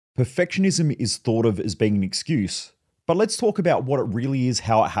Perfectionism is thought of as being an excuse, but let's talk about what it really is,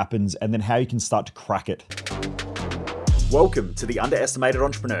 how it happens, and then how you can start to crack it. Welcome to The Underestimated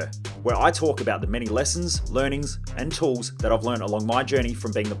Entrepreneur, where I talk about the many lessons, learnings, and tools that I've learned along my journey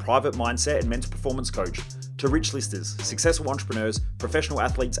from being the private mindset and mental performance coach to rich listers, successful entrepreneurs, professional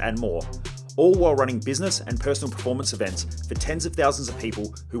athletes, and more, all while running business and personal performance events for tens of thousands of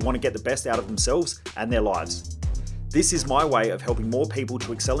people who want to get the best out of themselves and their lives. This is my way of helping more people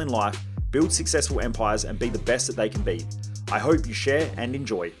to excel in life, build successful empires, and be the best that they can be. I hope you share and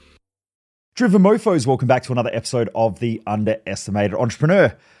enjoy. Driven Mofos, welcome back to another episode of The Underestimated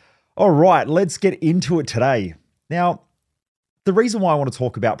Entrepreneur. All right, let's get into it today. Now, the reason why I want to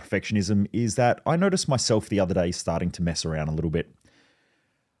talk about perfectionism is that I noticed myself the other day starting to mess around a little bit.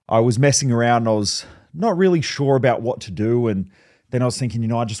 I was messing around, I was not really sure about what to do, and then I was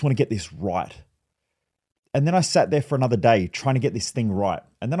thinking, I just want to get this right. And then I sat there for another day trying to get this thing right.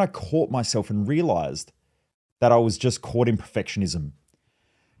 And then I caught myself and realized that I was just caught in perfectionism.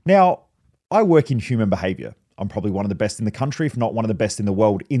 Now, I work in human behavior. I'm probably one of the best in the country, if not one of the best in the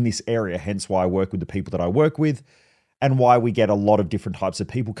world in this area, hence why I work with the people that I work with and why we get a lot of different types of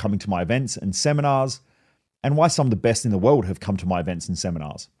people coming to my events and seminars and why some of the best in the world have come to my events and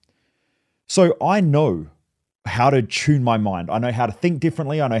seminars. So I know how to tune my mind. I know how to think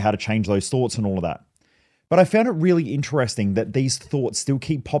differently. I know how to change those thoughts and all of that. But I found it really interesting that these thoughts still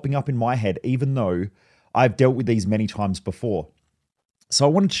keep popping up in my head, even though I've dealt with these many times before. So I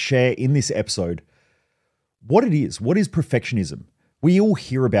wanted to share in this episode what it is. What is perfectionism? We all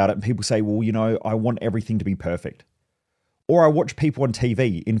hear about it and people say, well, I want everything to be perfect. Or I watch people on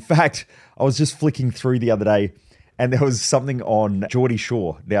TV. In fact, I was just flicking through the other day and there was something on Geordie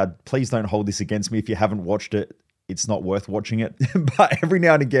Shore. Now, please don't hold this against me if you haven't watched it. It's not worth watching it. But every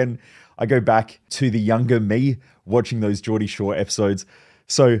now and again, I go back to the younger me watching those Geordie Shore episodes.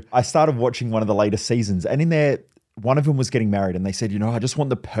 So I started watching one of the later seasons, and in there, one of them was getting married, and they said, I just want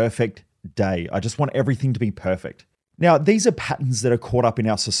the perfect day. I just want everything to be perfect. Now, these are patterns that are caught up in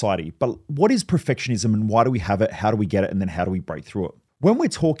our society, but what is perfectionism and why do we have it? How do we get it? And then how do we break through it? When we're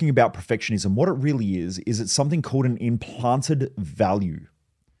talking about perfectionism, what it really is it's something called an implanted value.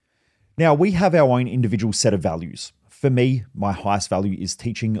 Now, we have our own individual set of values. For me, my highest value is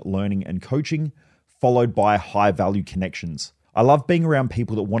teaching, learning, and coaching, followed by high value connections. I love being around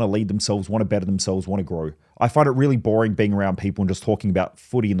people that want to lead themselves, want to better themselves, want to grow. I find it really boring being around people and just talking about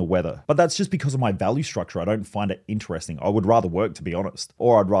footy and the weather. But that's just because of my value structure. I don't find it interesting. I would rather work, to be honest.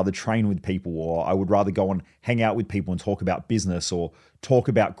 Or I'd rather train with people, or I would rather go and hang out with people and talk about business or talk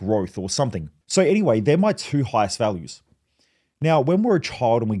about growth or something. So anyway, they're my two highest values. Now, when we're a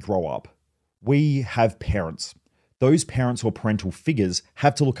child and we grow up, we have parents. Those parents or parental figures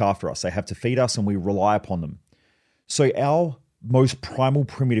have to look after us. They have to feed us and we rely upon them. So our most primal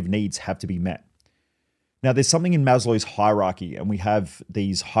primitive needs have to be met. Now, there's something in Maslow's hierarchy, and we have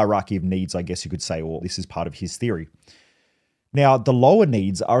these hierarchy of needs, I guess you could say, or this is part of his theory. Now, the lower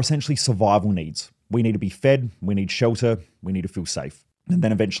needs are essentially survival needs. We need to be fed, we need shelter, we need to feel safe. And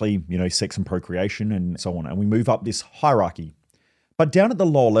then eventually, sex and procreation and so on. And we move up this hierarchy. But down at the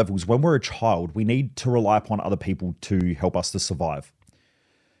lower levels, when we're a child, we need to rely upon other people to help us to survive.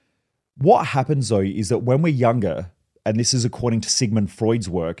 What happens though is that when we're younger, and this is according to Sigmund Freud's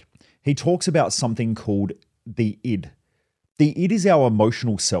work, he talks about something called the id. The id is our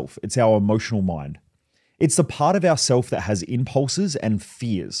emotional self. It's our emotional mind. It's the part of ourself that has impulses and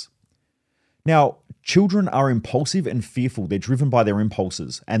fears. Now, children are impulsive and fearful. They're driven by their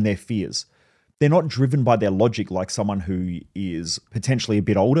impulses and their fears. They're not driven by their logic like someone who is potentially a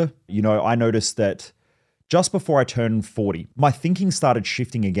bit older. I noticed that just before I turned 40, my thinking started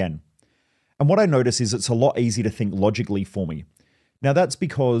shifting again. And what I noticed is it's a lot easier to think logically for me. Now, that's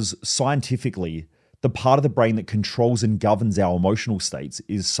because scientifically, the part of the brain that controls and governs our emotional states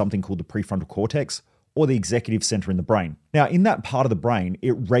is something called the prefrontal cortex, or the executive center in the brain. Now, in that part of the brain,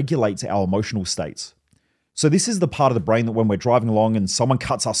 it regulates our emotional states. So this is the part of the brain that when we're driving along and someone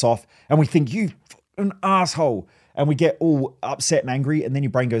cuts us off and we think, you an asshole, and we get all upset and angry, and then your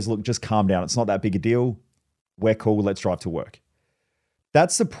brain goes, look, just calm down. It's not that big a deal. We're cool. Let's drive to work.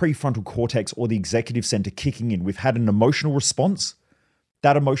 That's the prefrontal cortex or the executive center kicking in. We've had an emotional response.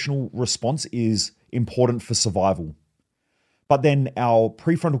 That emotional response is important for survival. But then our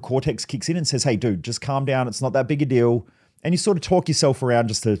prefrontal cortex kicks in and says, hey, dude, just calm down. It's not that big a deal. And you sort of talk yourself around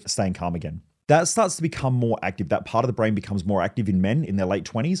just to staying calm again. That starts to become more active. That part of the brain becomes more active in men in their late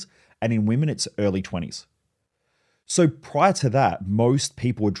 20s, and in women, it's early 20s. So prior to that, most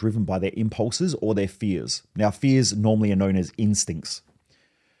people are driven by their impulses or their fears. Now, fears normally are known as instincts.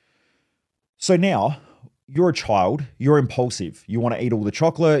 So now you're a child, you're impulsive. You want to eat all the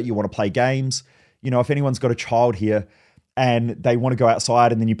chocolate, you want to play games. If anyone's got a child here and they want to go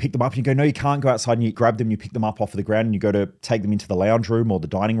outside and then you pick them up and you go, no, you can't go outside, and you grab them, you pick them up off of the ground and you go to take them into the lounge room or the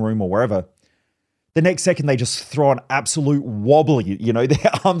dining room or wherever. The next second they just throw an absolute wobbly,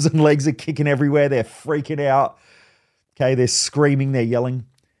 their arms and legs are kicking everywhere. They're freaking out. Okay. They're screaming, they're yelling.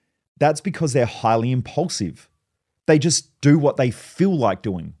 That's because they're highly impulsive. They just do what they feel like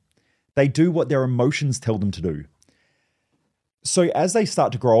doing. They do what their emotions tell them to do. So as they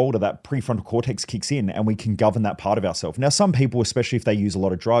start to grow older, that prefrontal cortex kicks in and we can govern that part of ourselves. Now, some people, especially if they use a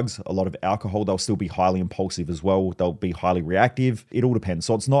lot of drugs, a lot of alcohol, they'll still be highly impulsive as well. They'll be highly reactive. It all depends.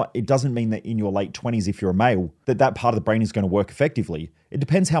 So it doesn't mean that in your late 20s, if you're a male, that part of the brain is going to work effectively. It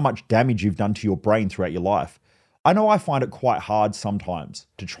depends how much damage you've done to your brain throughout your life. I know I find it quite hard sometimes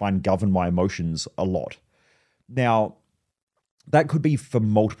to try and govern my emotions a lot. Now, that could be for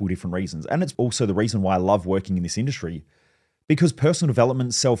multiple different reasons. And it's also the reason why I love working in this industry, because personal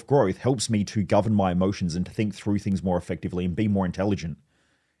development, self-growth helps me to govern my emotions and to think through things more effectively and be more intelligent.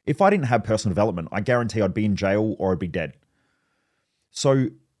 If I didn't have personal development, I guarantee I'd be in jail or I'd be dead. So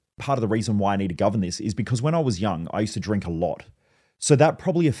part of the reason why I need to govern this is because when I was young, I used to drink a lot. So that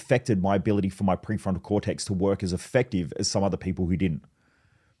probably affected my ability for my prefrontal cortex to work as effective as some other people who didn't.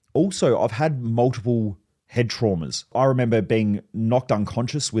 Also, I've had multiple head traumas. I remember being knocked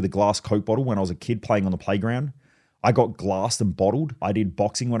unconscious with a glass Coke bottle when I was a kid playing on the playground. I got glassed and bottled. I did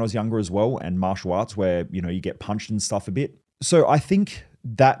boxing when I was younger as well, and martial arts where, you get punched and stuff a bit. So I think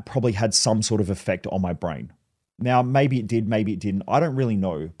that probably had some sort of effect on my brain. Now, maybe it did, maybe it didn't. I don't really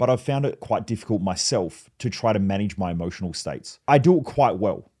know, but I've found it quite difficult myself to try to manage my emotional states. I do it quite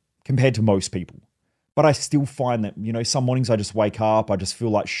well compared to most people, but I still find that, some mornings I just wake up, I just feel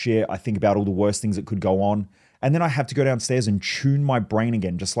like shit. I think about all the worst things that could go on. And then I have to go downstairs and tune my brain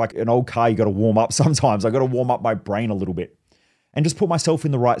again. Just like an old car, you got to warm up sometimes. I got to warm up my brain a little bit and just put myself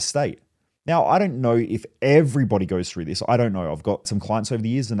in the right state. Now, I don't know if everybody goes through this. I don't know. I've got some clients over the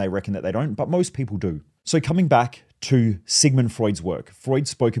years and they reckon that they don't, but most people do. So coming back to Sigmund Freud's work, Freud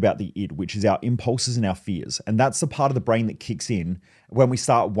spoke about the id, which is our impulses and our fears. And that's the part of the brain that kicks in when we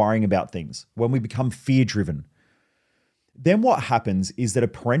start worrying about things, when we become fear-driven. Then what happens is that a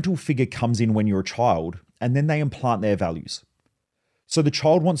parental figure comes in when you're a child and then they implant their values. So the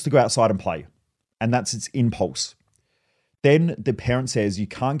child wants to go outside and play, and that's its impulse. Then the parent says, you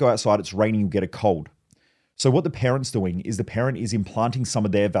can't go outside, it's raining, you'll get a cold. So what the parent's doing is the parent is implanting some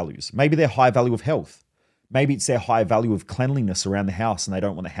of their values. Maybe their high value of health. Maybe it's their high value of cleanliness around the house and they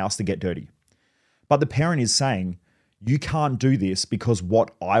don't want the house to get dirty. But the parent is saying, you can't do this because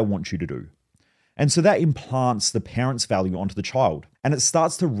what I want you to do. And so that implants the parent's value onto the child, and it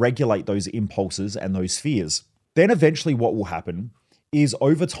starts to regulate those impulses and those fears. Then eventually what will happen is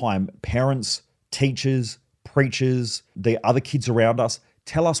over time, parents, teachers, preachers, the other kids around us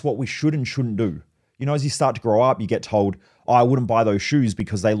tell us what we should and shouldn't do. As you start to grow up, you get told, I wouldn't buy those shoes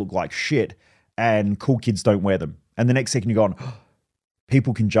because they look like shit and cool kids don't wear them. And the next second you're going,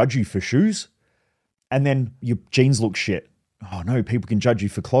 people can judge you for shoes. And then your jeans look shit. Oh no, people can judge you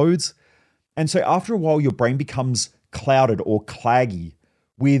for clothes. And so after a while, your brain becomes clouded or claggy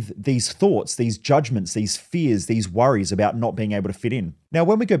with these thoughts, these judgments, these fears, these worries about not being able to fit in. Now,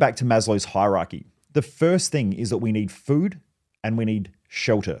 when we go back to Maslow's hierarchy, the first thing is that we need food and we need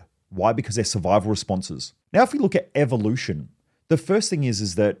shelter. Why? Because they're survival responses. Now, if we look at evolution, the first thing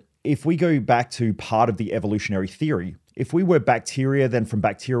is that if we go back to part of the evolutionary theory, if we were bacteria, then from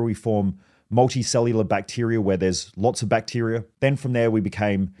bacteria we form multicellular bacteria where there's lots of bacteria. Then from there we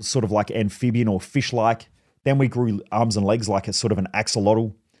became sort of like amphibian or fish-like. Then we grew arms and legs like a sort of an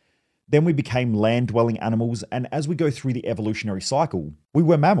axolotl. Then we became land-dwelling animals. And as we go through the evolutionary cycle, we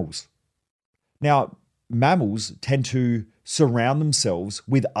were mammals. Now, mammals tend to surround themselves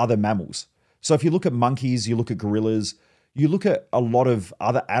with other mammals. So if you look at monkeys, you look at gorillas, you look at a lot of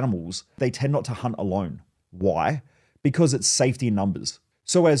other animals, they tend not to hunt alone. Why? Because it's safety in numbers.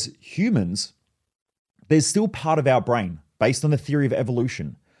 So as humans, there's still part of our brain, based on the theory of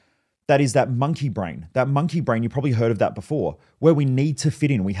evolution, that is that monkey brain. That monkey brain, you probably heard of that before, where we need to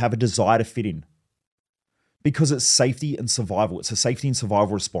fit in. We have a desire to fit in. Because it's safety and survival. It's a safety and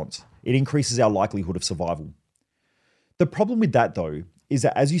survival response. It increases our likelihood of survival. The problem with that, though, is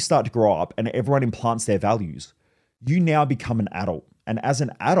that as you start to grow up and everyone implants their values, you now become an adult. And as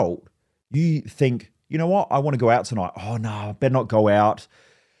an adult, you think, you know what? I want to go out tonight. Oh no, I better not go out.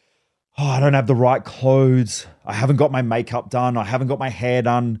 Oh, I don't have the right clothes. I haven't got my makeup done. I haven't got my hair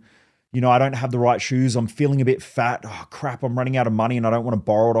done. I don't have the right shoes. I'm feeling a bit fat. Oh crap, I'm running out of money and I don't want to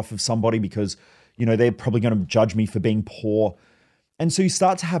borrow it off of somebody because, they're probably going to judge me for being poor. And so you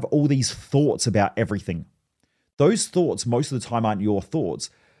start to have all these thoughts about everything. those thoughts most of the time aren't your thoughts.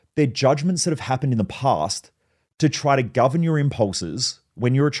 They're judgments that have happened in the past to try to govern your impulses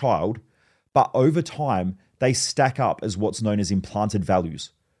when you're a child, but over time, they stack up as what's known as implanted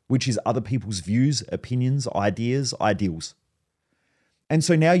values, which is other people's views, opinions, ideas, ideals. And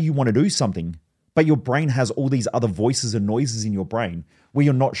so now you want to do something, but your brain has all these other voices and noises in your brain where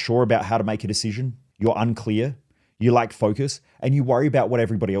you're not sure about how to make a decision, you're unclear, you lack focus, and you worry about what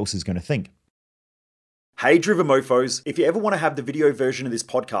everybody else is going to think. Hey Driven Mofos, if you ever want to have the video version of this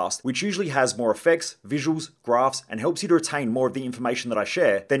podcast, which usually has more effects, visuals, graphs, and helps you to retain more of the information that I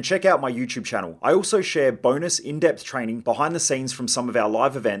share, then check out my YouTube channel. I also share bonus in-depth training behind the scenes from some of our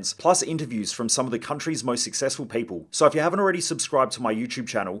live events, plus interviews from some of the country's most successful people. So if you haven't already subscribed to my YouTube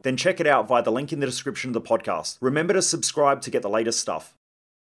channel, then check it out via the link in the description of the podcast. Remember to subscribe to get the latest stuff.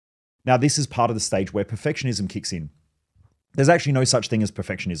 Now this is part of the stage where perfectionism kicks in. There's actually no such thing as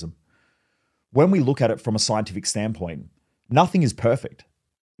perfectionism. When we look at it from a scientific standpoint, nothing is perfect.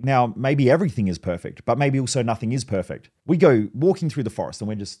 Now, maybe everything is perfect, but maybe also nothing is perfect. We go walking through the forest and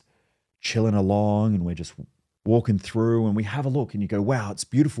we're just chilling along and we're just walking through and we have a look and you go, wow, it's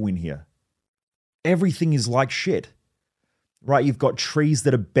beautiful in here. Everything is like shit, right? You've got trees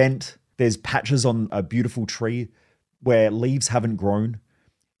that are bent. There's patches on a beautiful tree where leaves haven't grown.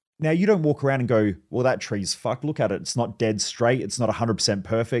 Now, you don't walk around and go, well, that tree's fucked. Look at it. It's not dead straight. It's not 100%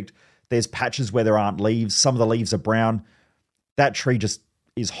 perfect. There's patches where there aren't leaves. Some of the leaves are brown. That tree just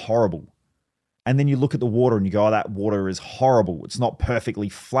is horrible. And then you look at the water and you go, oh, that water is horrible. It's not perfectly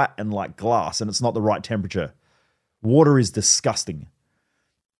flat and like glass and it's not the right temperature. Water is disgusting.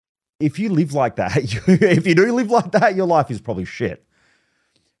 If you live like that, if you do live like that, your life is probably shit.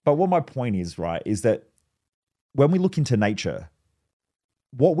 But what my point is, right, is that when we look into nature,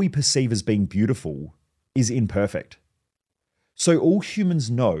 what we perceive as being beautiful is imperfect. So all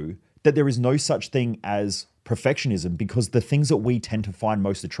humans know that there is no such thing as perfectionism because the things that we tend to find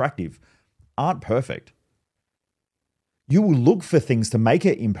most attractive aren't perfect. You will look for things to make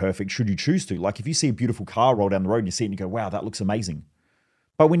it imperfect should you choose to. Like if you see a beautiful car roll down the road and you see it and you go, wow, that looks amazing.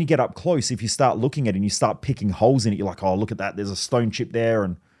 But when you get up close, if you start looking at it and you start picking holes in it, you're like, oh, look at that. There's a stone chip there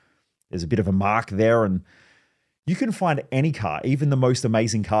and there's a bit of a mark there. And you can find any car, even the most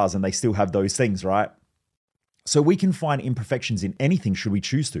amazing cars, and they still have those things, right? So we can find imperfections in anything should we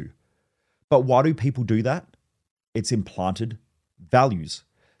choose to. But why do people do that? It's implanted values.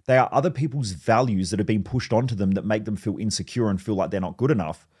 They are other people's values that have been pushed onto them that make them feel insecure and feel like they're not good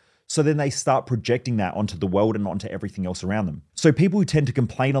enough. So then they start projecting that onto the world and onto everything else around them. So people who tend to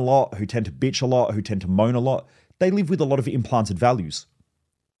complain a lot, who tend to bitch a lot, who tend to moan a lot, they live with a lot of implanted values.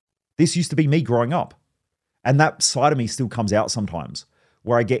 This used to be me growing up. And that side of me still comes out sometimes,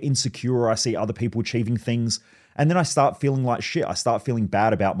 where I get insecure or I see other people achieving things. And then I start feeling like shit. I start feeling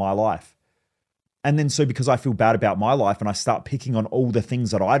bad about my life. And then so because I feel bad about my life and I start picking on all the things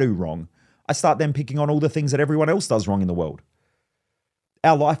that I do wrong, I start then picking on all the things that everyone else does wrong in the world.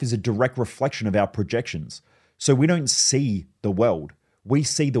 Our life is a direct reflection of our projections. So we don't see the world. We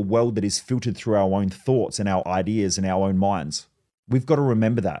see the world that is filtered through our own thoughts and our ideas and our own minds. We've got to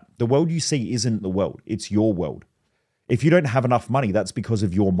remember that. The world you see isn't the world. It's your world. If you don't have enough money, that's because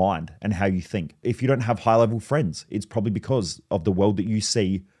of your mind and how you think. If you don't have high-level friends, it's probably because of the world that you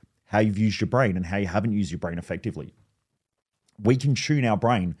see, how you've used your brain and how you haven't used your brain effectively. We can tune our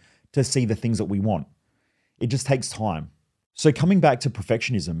brain to see the things that we want. It just takes time. So coming back to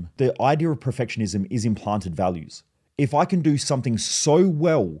perfectionism, the idea of perfectionism is implanted values. If I can do something so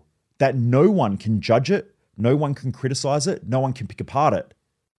well that no one can judge it, no one can criticize it, no one can pick apart it,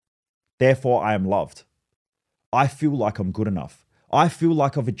 therefore I am loved. I feel like I'm good enough. I feel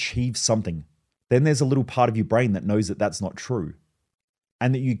like I've achieved something. Then there's a little part of your brain that knows that that's not true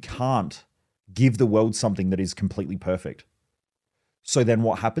and that you can't give the world something that is completely perfect. So then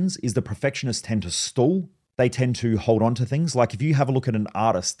what happens is the perfectionists tend to stall. They tend to hold on to things. Like if you have a look at an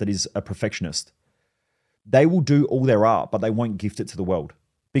artist that is a perfectionist, they will do all their art, but they won't gift it to the world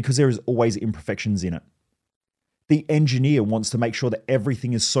because there is always imperfections in it. The engineer wants to make sure that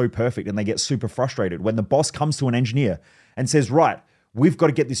everything is so perfect and they get super frustrated when the boss comes to an engineer and says, right, we've got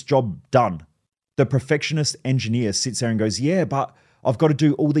to get this job done. The perfectionist engineer sits there and goes, yeah, but I've got to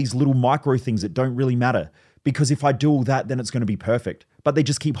do all these little micro things that don't really matter because if I do all that, then it's going to be perfect. But they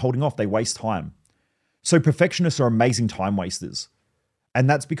just keep holding off. They waste time. So perfectionists are amazing time wasters. And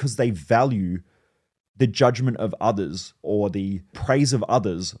that's because they value the judgment of others or the praise of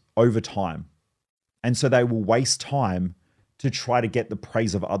others over time. And so they will waste time to try to get the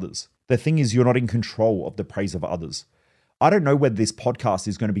praise of others. The thing is, you're not in control of the praise of others. I don't know whether this podcast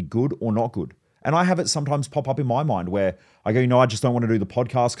is going to be good or not good. And I have it sometimes pop up in my mind where I go, I just don't want to do the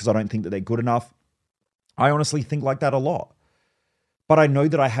podcast because I don't think that they're good enough. I honestly think like that a lot. But I know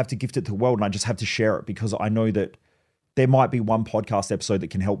that I have to gift it to the world and I just have to share it because I know that there might be one podcast episode that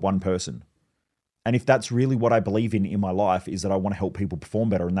can help one person. And if that's really what I believe in my life, is that I want to help people perform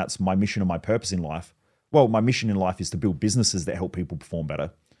better, and that's my mission and my purpose in life. Well, my mission in life is to build businesses that help people perform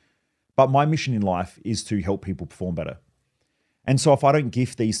better. But my mission in life is to help people perform better. And so if I don't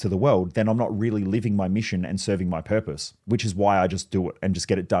gift these to the world, then I'm not really living my mission and serving my purpose, which is why I just do it and just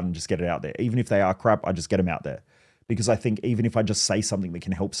get it done and just get it out there. Even if they are crap, I just get them out there. Because I think even if I just say something that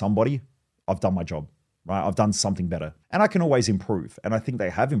can help somebody, I've done my job, right? I've done something better. And I can always improve. And I think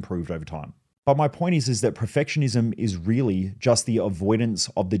they have improved over time. But my point is that perfectionism is really just the avoidance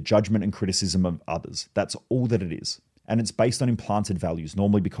of the judgment and criticism of others. That's all that it is. And it's based on implanted values,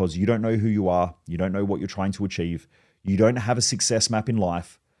 normally because you don't know who you are, you don't know what you're trying to achieve, you don't have a success map in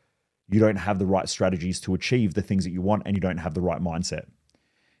life, you don't have the right strategies to achieve the things that you want, and you don't have the right mindset.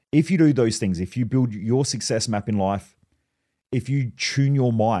 If you do those things, if you build your success map in life, if you tune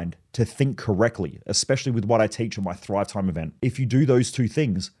your mind to think correctly, especially with what I teach at my Thrive Time event, if you do those two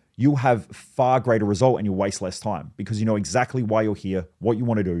things, you'll have far greater result and you'll waste less time because you know exactly why you're here, what you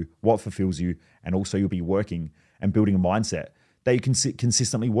want to do, what fulfills you, and also you'll be working and building a mindset that you can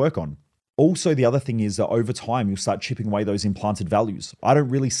consistently work on. Also, the other thing is that over time, you'll start chipping away those implanted values. I don't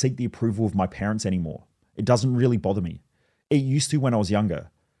really seek the approval of my parents anymore. It doesn't really bother me. It used to when I was younger.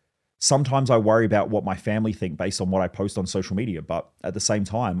 Sometimes I worry about what my family think based on what I post on social media, but at the same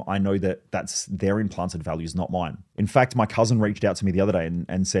time, I know that that's their implanted values, not mine. In fact, my cousin reached out to me the other day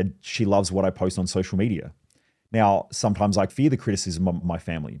and said she loves what I post on social media. Now, sometimes I fear the criticism of my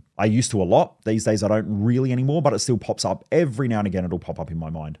family. I used to a lot. These days I don't really anymore, but it still pops up. Every now and again, it'll pop up in my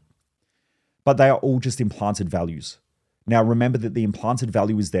mind. But they are all just implanted values. Now, remember that the implanted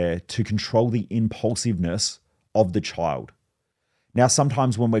value is there to control the impulsiveness of the child. Now,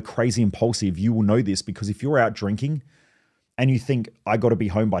 sometimes when we're crazy impulsive, you will know this because if you're out drinking and you think, I got to be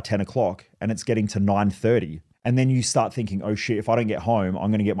home by 10 o'clock and it's getting to 9:30, and then you start thinking, oh shit, if I don't get home,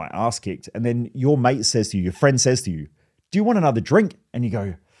 I'm going to get my ass kicked. And then your mate says to you, your friend says to you, do you want another drink? And you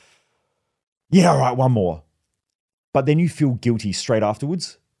go, yeah, all right, one more. But then you feel guilty straight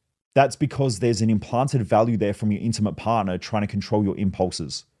afterwards. That's because there's an implanted value there from your intimate partner trying to control your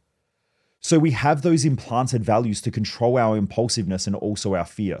impulses. So we have those implanted values to control our impulsiveness and also our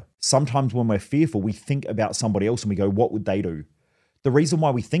fear. Sometimes when we're fearful, we think about somebody else and we go, what would they do? The reason why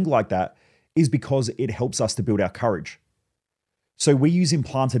we think like that is because it helps us to build our courage. So we use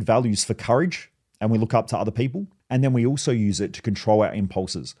implanted values for courage and we look up to other people. And then we also use it to control our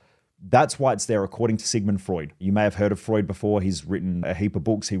impulses. That's why it's there, according to Sigmund Freud. You may have heard of Freud before. He's written a heap of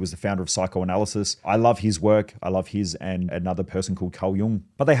books. He was the founder of psychoanalysis. I love his work. I love his and another person called Carl Jung.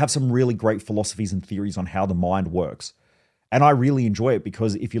 But they have some really great philosophies and theories on how the mind works. And I really enjoy it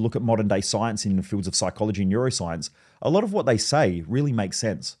because if you look at modern day science in the fields of psychology and neuroscience, a lot of what they say really makes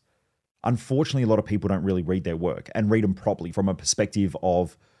sense. Unfortunately, a lot of people don't really read their work and read them properly from a perspective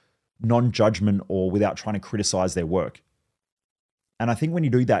of non-judgment or without trying to criticize their work. And I think when you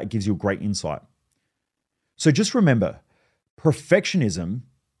do that, it gives you a great insight. So just remember, perfectionism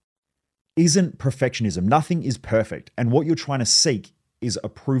isn't perfectionism. Nothing is perfect. And what you're trying to seek is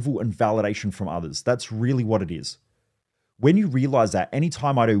approval and validation from others. That's really what it is. When you realize that,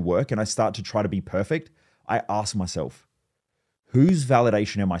 anytime I do work and I start to try to be perfect, I ask myself, whose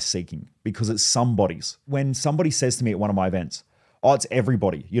validation am I seeking? Because it's somebody's. When somebody says to me at one of my events, oh, it's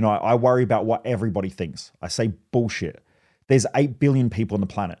everybody. You know, I worry about what everybody thinks. I say bullshit. There's 8 billion people on the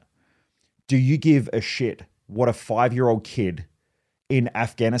planet. Do you give a shit what a 5-year-old kid in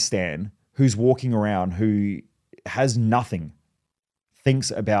Afghanistan who's walking around, who has nothing,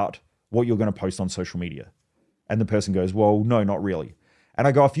 thinks about what you're going to post on social media? And the person goes, well, no, not really. And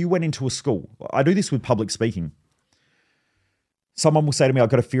I go, if you went into a school, I do this with public speaking. Someone will say to me, I've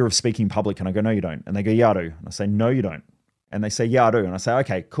got a fear of speaking public. And I go, no, you don't. And they go, yeah, I do. And I say, no, you don't. And they say, yeah, I do. And I say,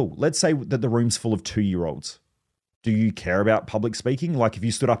 okay, cool. Let's say that the room's full of 2-year-olds. Do you care about public speaking? Like if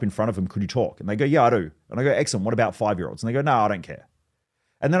you stood up in front of them, could you talk? And they go, yeah, I do. And I go, excellent. What about 5-year-olds? And they go, no, I don't care.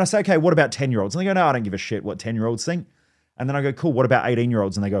 And then I say, okay, what about 10-year-olds? And they go, no, I don't give a shit what 10-year-olds think. And then I go, cool. What about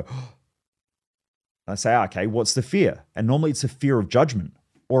 18-year-olds? And they go, oh. And I say, okay, what's the fear? And normally it's a fear of judgment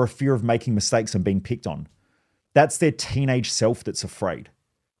or a fear of making mistakes and being picked on. That's their teenage self that's afraid.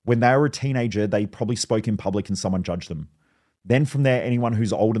 When they were a teenager, they probably spoke in public and someone judged them. Then from there, anyone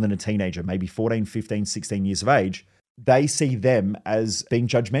who's older than a teenager, maybe 14, 15, 16 years of age, they see them as being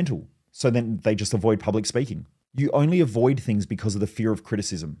judgmental. So then they just avoid public speaking. You only avoid things because of the fear of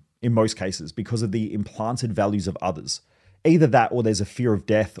criticism, in most cases, because of the implanted values of others. Either that or there's a fear of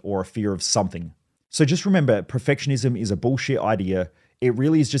death or a fear of something. So just remember, perfectionism is a bullshit idea. It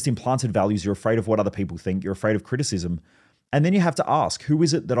really is just implanted values. You're afraid of what other people think. You're afraid of criticism. And then you have to ask, who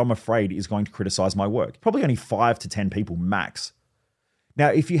is it that I'm afraid is going to criticize my work? Probably only 5 to 10 people max. Now,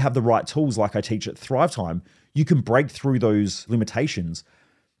 if you have the right tools like I teach at Thrive Time, you can break through those limitations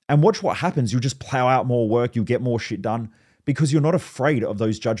and watch what happens. You'll just plow out more work. You'll get more shit done because you're not afraid of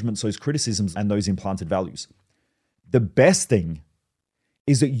those judgments, those criticisms, and those implanted values. The best thing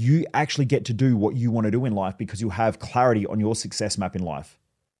is that you actually get to do what you want to do in life because you have clarity on your success map in life.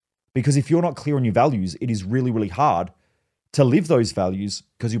 Because if you're not clear on your values, it is really, really hard to live those values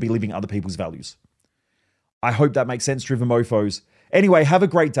because you'll be living other people's values. I hope that makes sense, driven mofos. Anyway, have a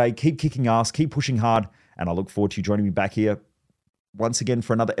great day. Keep kicking ass, keep pushing hard, and I look forward to you joining me back here once again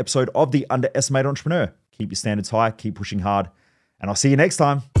for another episode of The Underestimated Entrepreneur. Keep your standards high, keep pushing hard, and I'll see you next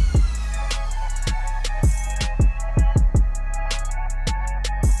time.